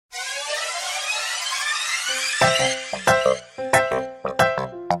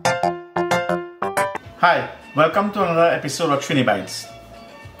Hi, welcome to another episode of Trini Bites.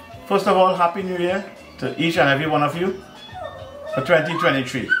 First of all, Happy New Year to each and every one of you for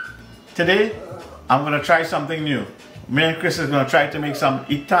 2023. Today, I'm going to try something new. Me and Chris is going to try to make some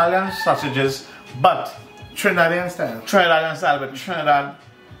Italian sausages, but Trinidadian style. Trinidadian style with Trinidad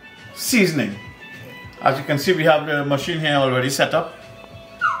seasoning. As you can see, we have the machine here already set up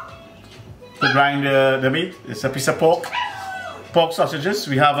to grind the meat. It's a piece of pork sausages.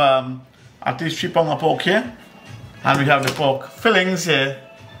 We have at least 3 pounds of pork here, and we have the pork fillings here,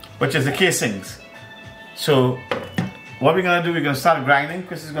 which is the casings. So what we're going to do, we're going to start grinding.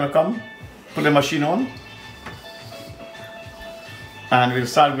 Chris is going to come, put the machine on, and we'll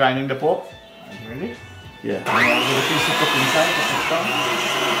start grinding the pork. Are you ready? Yeah. And I'll do the piece of pork inside, put it down.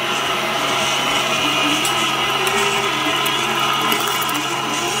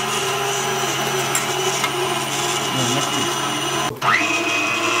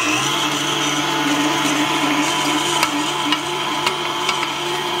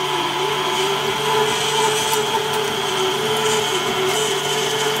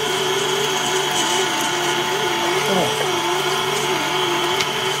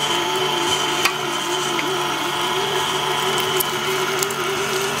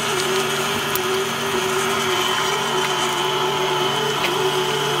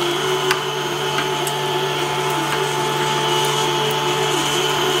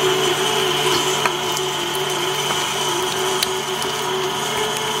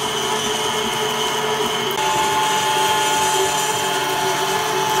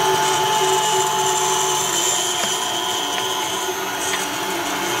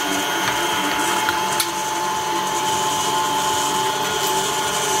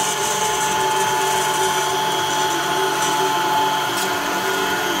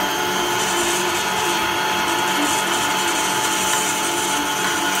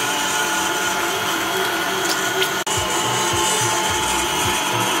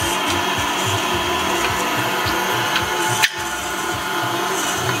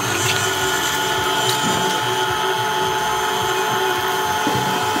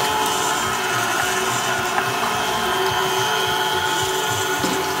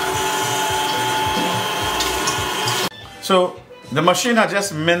 So the machine has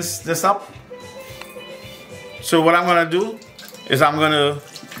just minced this up. So what I'm going to do is I'm going to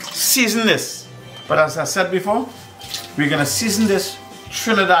season this. But as I said before, we're going to season this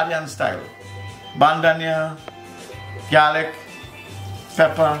Trinidadian style. Bandania, garlic,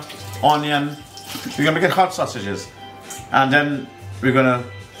 pepper, onion. We're going to make it hot sausages. And then we're going to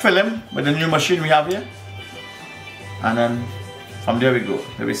fill them with the new machine we have here. And then from there we go.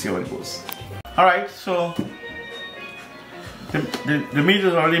 Let me see how it goes. Alright, so the meat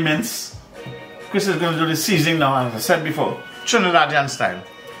is already minced. Chris is going to do the seasoning now, as I said before. Trinidadian style.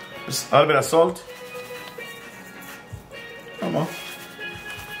 Just a little bit of salt. Come on.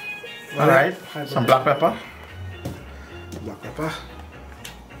 Alright, some black pepper. Black pepper.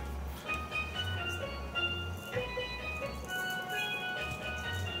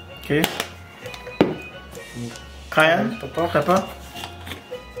 Okay. Cayenne pepper.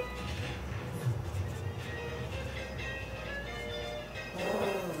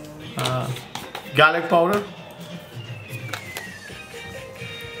 Garlic powder.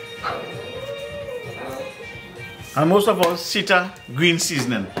 And most of all, Sita green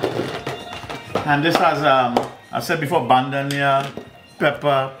seasoning. And this has, I said before, bandania,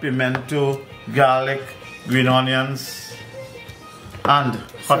 pepper, pimento, garlic, green onions, and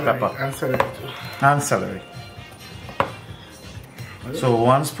hot pepper. And celery too. And celery. So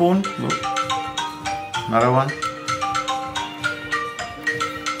 1 spoon, another one.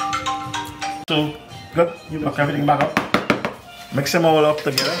 So good, you knock everything back up. Mix them all up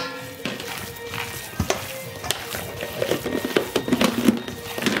together.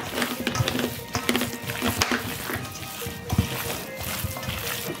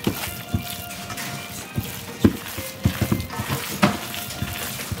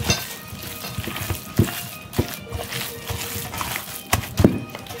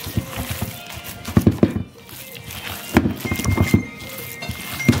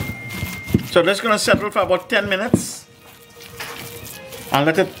 So that's going to settle for about 10 minutes and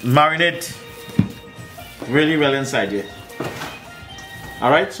let it marinate really well inside here.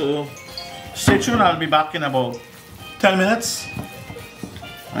 Alright, so stay tuned. I'll be back in about 10 minutes.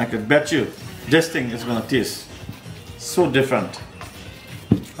 I could bet you this thing is going to taste so different.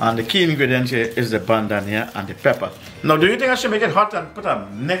 And the key ingredient here is the bandania and the pepper. Now, do you think I should make it hot and put a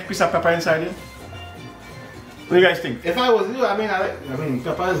neck piece of pepper inside here? What do you guys think? If I was you, I mean,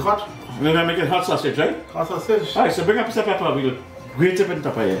 pepper is hot. We're gonna make it hot sausage, right? Hot sausage. Alright, so bring a piece of pepper. We'll grate it in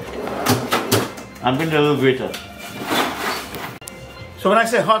pepper here. And bring the little grater. So when I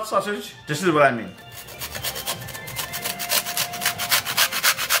say hot sausage, this is what I mean.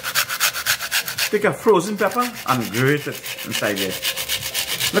 Take a frozen pepper and grate it inside there.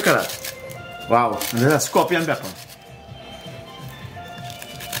 Look at that. Wow, and there's a scorpion pepper.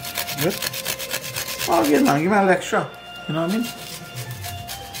 Good. Oh, yeah, man, give me a little extra. You know what I mean?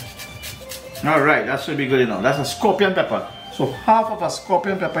 Alright, that should be good enough. That's a scorpion pepper. So half of a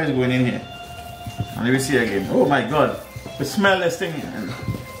scorpion pepper is going in here. And let me see again. Oh my god. You smell this thing.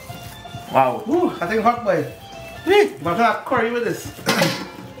 Wow. Ooh, I think hot boy. Hey, I'm gonna have curry with this.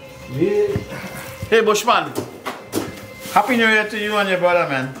 hey Bushman. Happy New Year to you and your brother,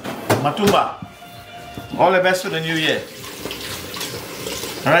 man. Matumba. All the best for the new year.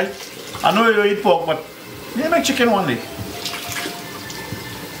 Alright? I know you don't eat pork, but you make chicken one day.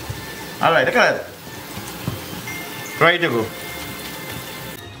 Alright, look at that. Ready to go.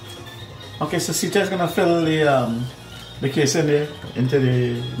 Okay, so Sita is gonna fill the case in there into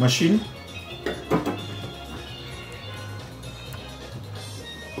the machine.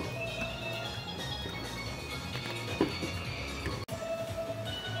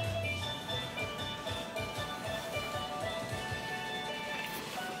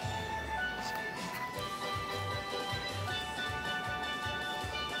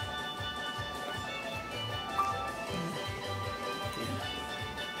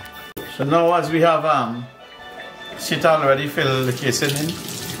 So now as we have Sita already filled the casing in,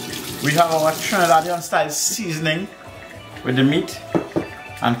 we have our Trinidadian style seasoning with the meat,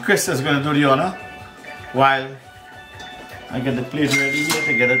 and Chris is going to do the honor while I get the plate ready here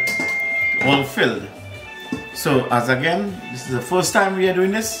to get it all filled. So as again, this is the first time we are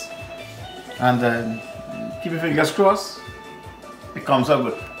doing this, and keep your fingers crossed, it comes out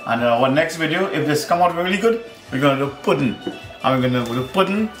good. And our next video, if this come out really good, we're going to do pudding, and we're going to do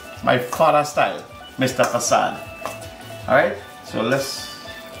pudding my father style, Mr. Fasad. Alright, so let's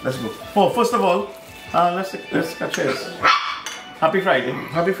go. Oh, first of all, let's cheers. Happy Friday.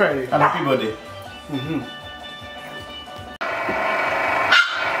 Happy Friday. And happy birthday.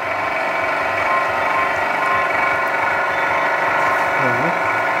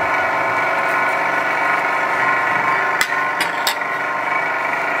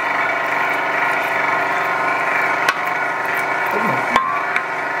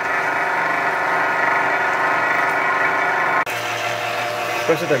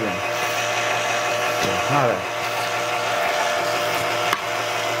 Press it again. Alright.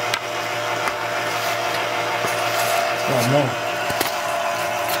 Oh no.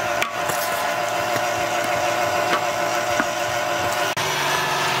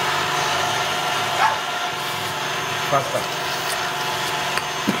 Faster.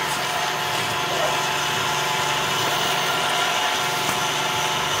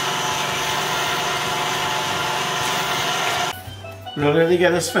 We already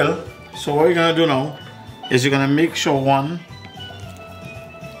get this filled, so what you're gonna do now is you're gonna make sure one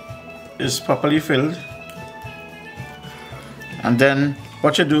is properly filled, and then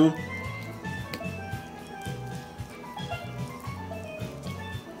what you do,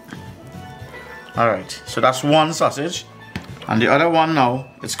 alright, so that's one sausage, and the other one now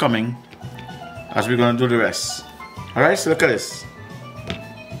is coming as we're gonna do the rest. Alright, so look at this.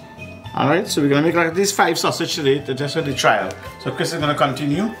 Alright, so we're gonna make like these 5 sausage today to just for the trial. So Chris is gonna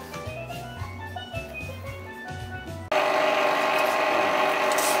continue.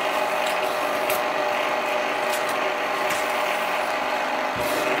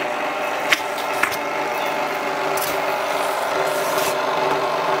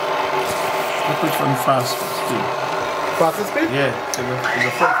 Which one fast speed? Fastest speed? Yeah, to the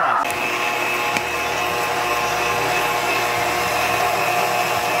full fast.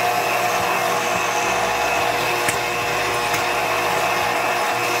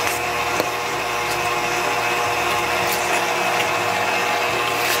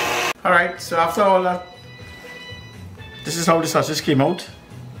 Alright, so after all that, this is how the sausage came out.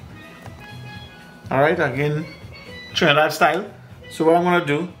 Alright, again, Trinidad style. So what I'm gonna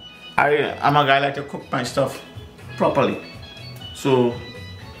do, I'm a guy like to cook my stuff properly. So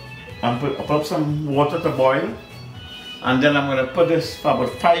I'll put up some water to boil, and then I'm gonna put this for about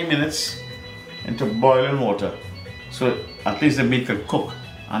 5 minutes into boiling water. So at least the meat can cook.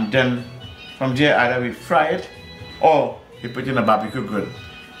 And then from there either we fry it or we put it in a barbecue grill.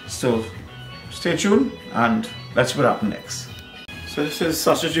 So stay tuned and let's see what happens next. So this is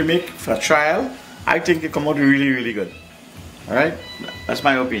sausage you make for trial. I think it come out really good. Alright, that's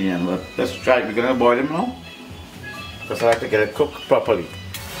my opinion, but let's try it. We're gonna boil them now. because I like to get it cooked properly.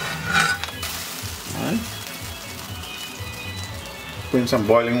 Alright. Put in some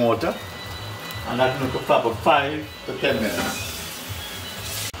boiling water, and that's going to cook for about 5 to 10 minutes.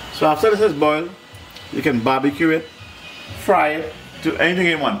 So after this is boiled, you can barbecue it, fry it, do anything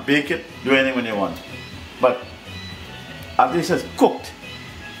you want, bake it, do anything when you want. But after this is cooked.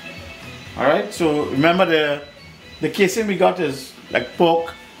 Alright, so remember the casing we got is like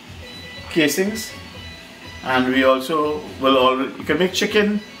pork casings, and we also will you can make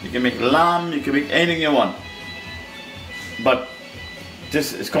chicken, you can make lamb, you can make anything you want. But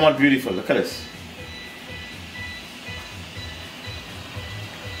this is come out beautiful, look at this.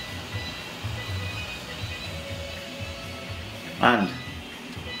 And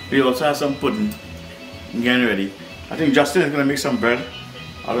we also have some pudding getting ready. I think Justin is going to make some bread.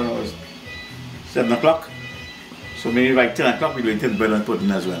 I don't know, it's 7 o'clock. So maybe by 10 o'clock we're going to take bread and pudding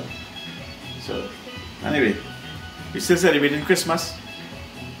as well. So anyway, we're still celebrating Christmas.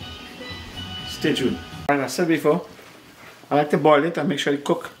 Stay tuned. As I said before, I like to boil it and make sure it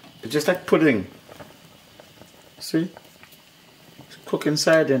cook. It's just like pudding. See? Cook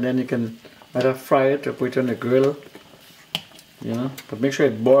inside, and then you can either fry it or put it on the grill. You know, but make sure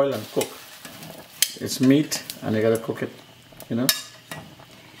it boil and cook. It's meat and you gotta cook it, you know.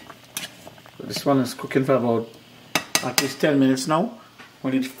 So this one is cooking for about at least 10 minutes now. We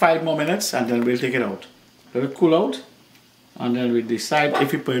need 5 more minutes and then we'll take it out. Let it cool out and then we decide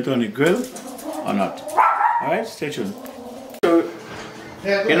if we put it on the grill or not. Alright, stay tuned. So,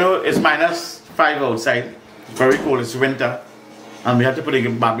 you know, it's -5 outside. It's very cold, it's winter. And we have to put a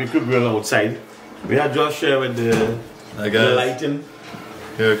barbecue grill outside. We have Josh here with the lighting.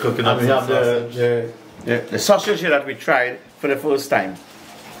 Here cooking up and we have sausage. the sausage here that we tried for the first time.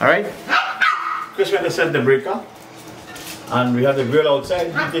 Alright? Chris went to set the breaker. And we have the grill outside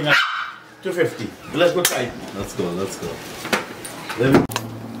heating at 250. Let's go try it. Let's go, let's go.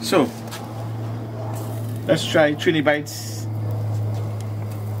 So, let's try Trini Bites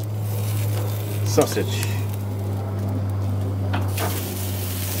sausage.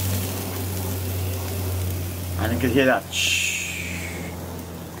 And you can hear that shh.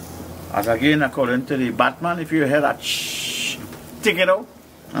 As again, according to the Batman, if you hear that shh, take it out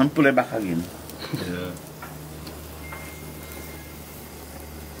and pull it back again. Yeah.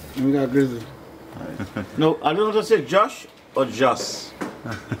 We got grizzly. No, I don't know to say Josh or Joss.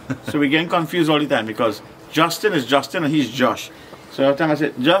 So we're getting confused all the time because Justin is Justin and he's Josh. So every time I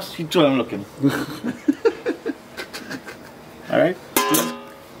say Josh, he told him looking. Alright?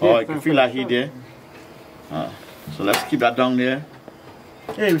 Oh, I can feel like he there. So let's keep that down there.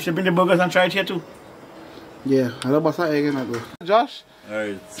 Hey, we should bring the burgers and try it here too. Yeah, I love that egg in that though. Josh?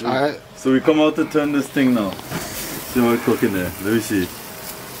 Alright, so we come out to turn this thing now. See what we're cooking there. Let me see.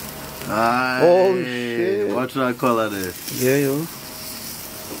 Oh shit. What should I call that there? Yeah, yo.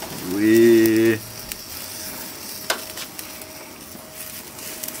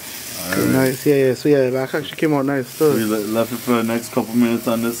 Alright. Nice, yeah. So yeah, that actually came out nice too. We left it for the next couple minutes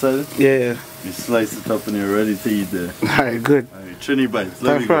on this side. Yeah. You slice it up and you're ready to eat there. Alright, good. Alright, Trini Bites.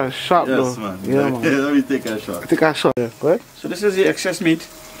 Time for a shot yes, though. Man. Yeah, man. Let me take a shot. Take a shot, yeah. What? So this is the excess meat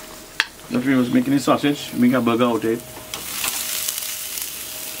that we was making the sausage, make a burger out of it.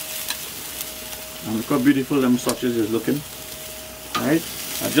 And look how beautiful them sausages is looking. Alright.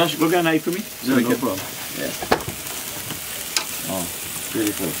 Josh, go get a knife for me. Yeah, no problem. Yeah. Oh,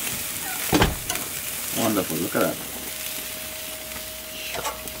 beautiful. Wonderful, look at that.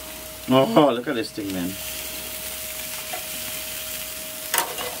 Oh, look at this thing, man.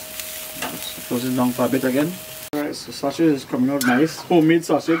 Let's close it down for a bit again. Alright, so sausage is coming out nice. Homemade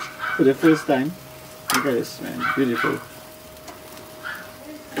sausage for the first time. Look at this, man. Beautiful.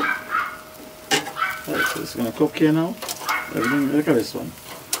 Alright, so it's gonna cook here now. Everything, look at this one.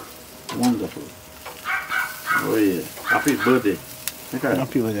 Wonderful. Oh yeah. Happy birthday. Look at that.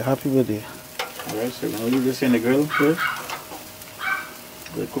 Happy with it, happy with it. Alright, so we're going to leave this in the grill here.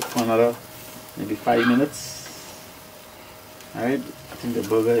 We'll cook for another maybe 5 minutes. Alright, I think the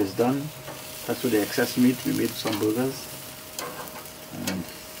burger is done. That's with the excess meat. We made some burgers. And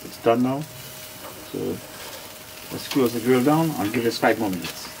it's done now. So let's close the grill down and give this 5 more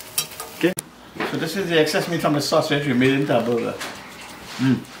minutes. Okay? So this is the excess meat from the sausage we made into a burger.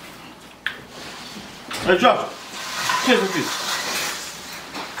 Hey Josh, cheers with this.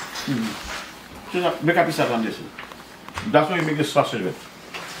 Make a piece of on this. That's what you make the sausage with.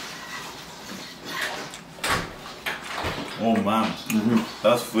 Oh man,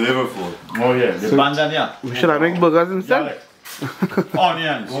 that's flavorful. Oh yeah, the bandana. We should have make burgers instead?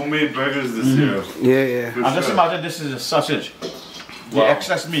 Onions. Homemade burgers this year. Yeah. And just imagine this is a sausage. The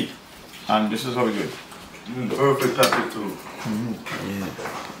excess meat. And this is how we do it. Perfect pepper too.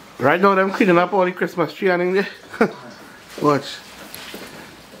 Right now, I'm cleaning up all the Christmas tree and in there. Watch.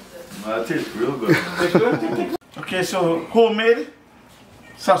 That tastes real good. Okay, so homemade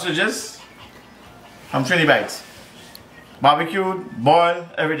sausages from Trini Bites. Barbecued, boiled,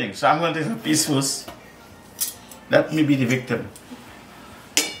 everything. So I'm going to take a piece first. Let me be the victim.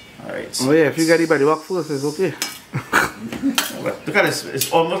 Alright. Oh yeah, if you get the body walk first, it's okay. Look at this.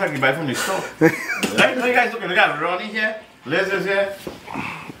 It's almost like you buy from the store. Right? Now you guys look at Ronnie here. Liz is here.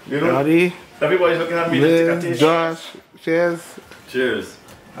 You know, Ready? everybody's looking at me. Let's take a Liz, taste. Josh, cheers. Cheers.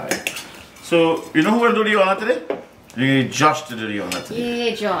 Alright. So, you know who will do the honor today? You need Josh to do the honor today.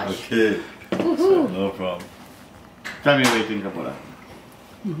 Yeah, Josh. Okay. Woohoo. No problem. Tell me what you think about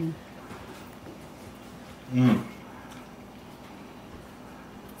that.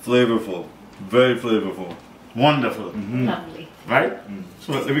 Flavorful. Very flavorful. Wonderful. Lovely. Right?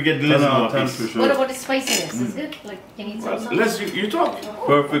 So, let me get the Liz more piece. for What sure. about the spiciness? Is it like you need some sauce? Liz, you talk.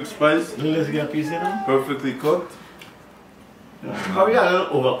 Perfect spice. Let's get a piece in there. Perfectly cooked. Oh yeah, a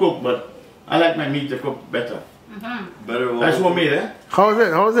little overcooked, but I like my meat to cook better. Better. That's homemade, eh? How is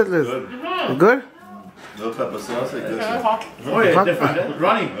it? How is it, Liz? Good. Good? No pepper sauce like this. Oh yeah, different, eh?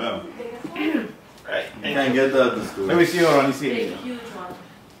 Ronnie. Yeah. Right. You can't get that at the store. Let me see how Ronnie sees it.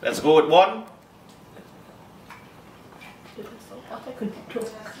 Let's go with one.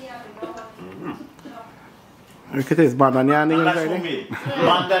 Look at this, banana And that's inside there. homemade.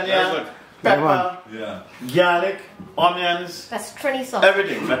 Mandania, pepper, Yeah. garlic, onions, That's Trini sauce.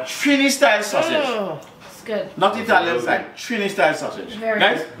 everything. But Trini style sausage. It's good. Not Italian style, Trini style sausage. Very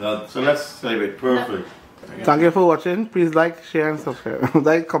Guys, That's so let's celebrate. perfect. Thank you for watching. Please like, share, and subscribe.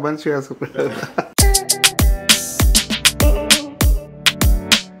 Like, comment, share, and subscribe.